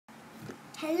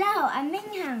Hello, I'm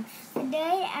Minghang.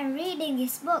 Today I'm reading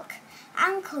this book,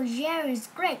 Uncle Jerry's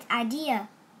Great Idea.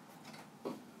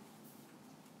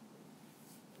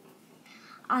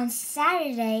 On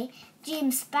Saturday,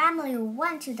 Jim's family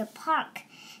went to the park.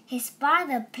 His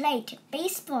father played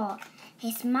baseball.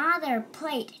 His mother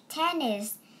played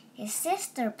tennis. His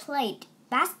sister played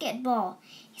basketball.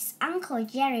 His Uncle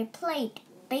Jerry played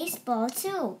baseball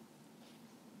too.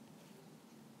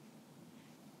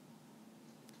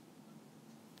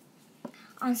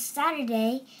 On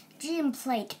Saturday, Jim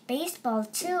played baseball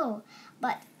too,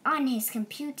 but on his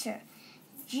computer.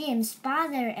 Jim's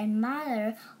father and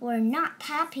mother were not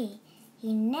happy.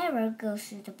 He never goes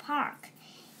to the park.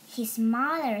 His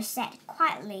mother said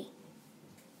quietly,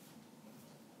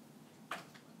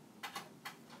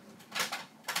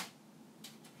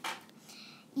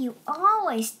 "You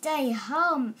always stay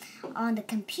home on the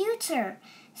computer,"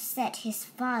 said his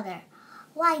father.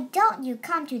 "Why don't you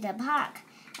come to the park?"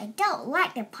 "I don't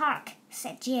like the park,"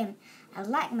 said Jim. "I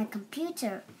like my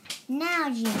computer." Now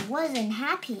Jim wasn't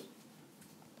happy.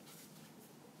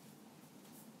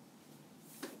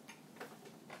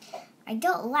 "I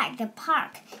don't like the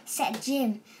park," said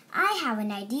Jim. "I have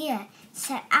an idea,"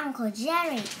 said Uncle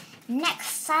Jerry. "Next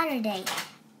Saturday,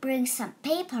 bring some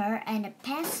paper and a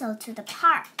pencil to the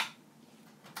park."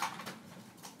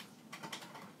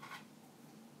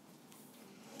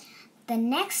 The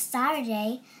next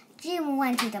Saturday, Jim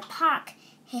went to the park.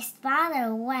 His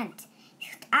father went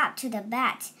out to the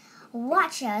bat.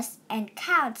 "Watch us and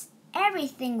count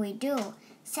everything we do,"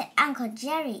 said Uncle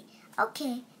Jerry.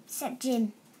 "Okay," said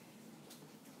Jim.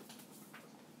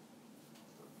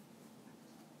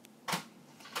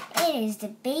 "It is the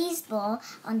baseball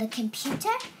on the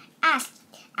computer?"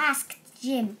 asked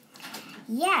Jim.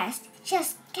 "Yes,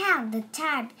 just count the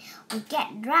time we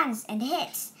get runs and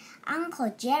hits,"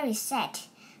 Uncle Jerry said.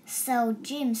 So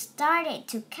Jim started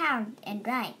to count and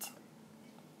write.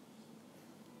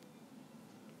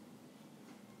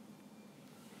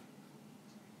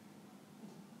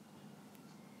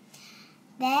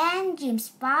 Then Jim's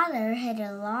father hit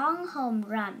a long home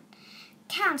run.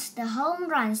 "Count the home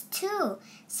runs too,"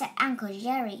 said Uncle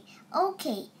Jerry.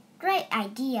 "Okay, great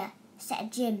idea,"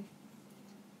 said Jim.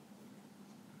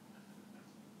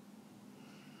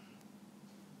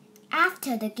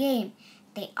 After the game,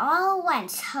 they all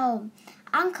went home.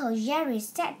 Uncle Jerry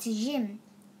said to Jim,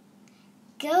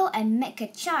 "Go and make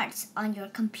a chart on your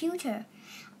computer."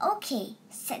 "Okay,"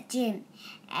 said Jim,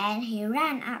 and he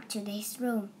ran up to his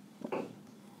room.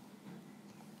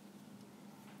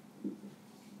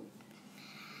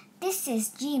 "This is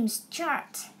Jim's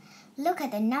chart. Look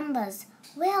at the numbers.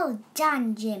 Well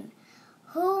done, Jim.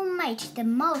 Who made the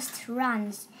most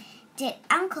runs? Did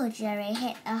Uncle Jerry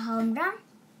hit a home run?"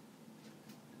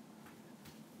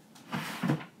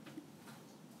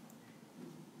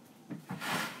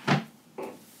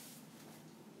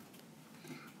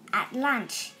 At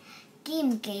lunch,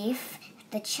 Jim gave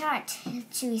the chart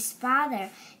to his father.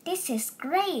 "This is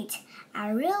great. I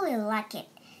really like it,"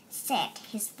 said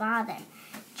his father.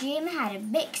 Jim had a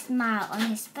big smile on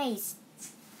his face.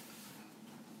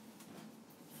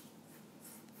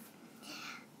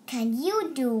 "Can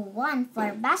you do one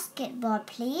for basketball,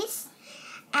 please?"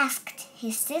 asked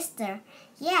his sister.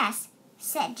 "Yes,"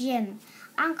 said Jim.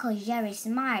 Uncle Jerry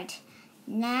smiled.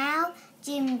 Now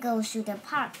Jim goes to the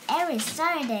park every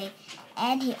Saturday,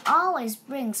 and he always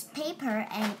brings paper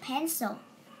and a pencil.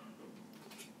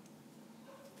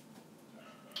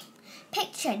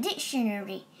 Picture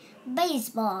dictionary: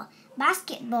 baseball,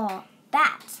 basketball,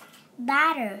 bat,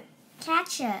 batter,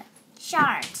 catcher,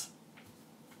 chart.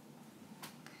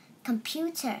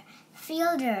 Computer: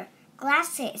 fielder,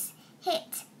 glasses,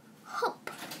 hit, hoop,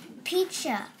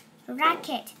 pitcher,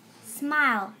 racket,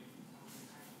 smile.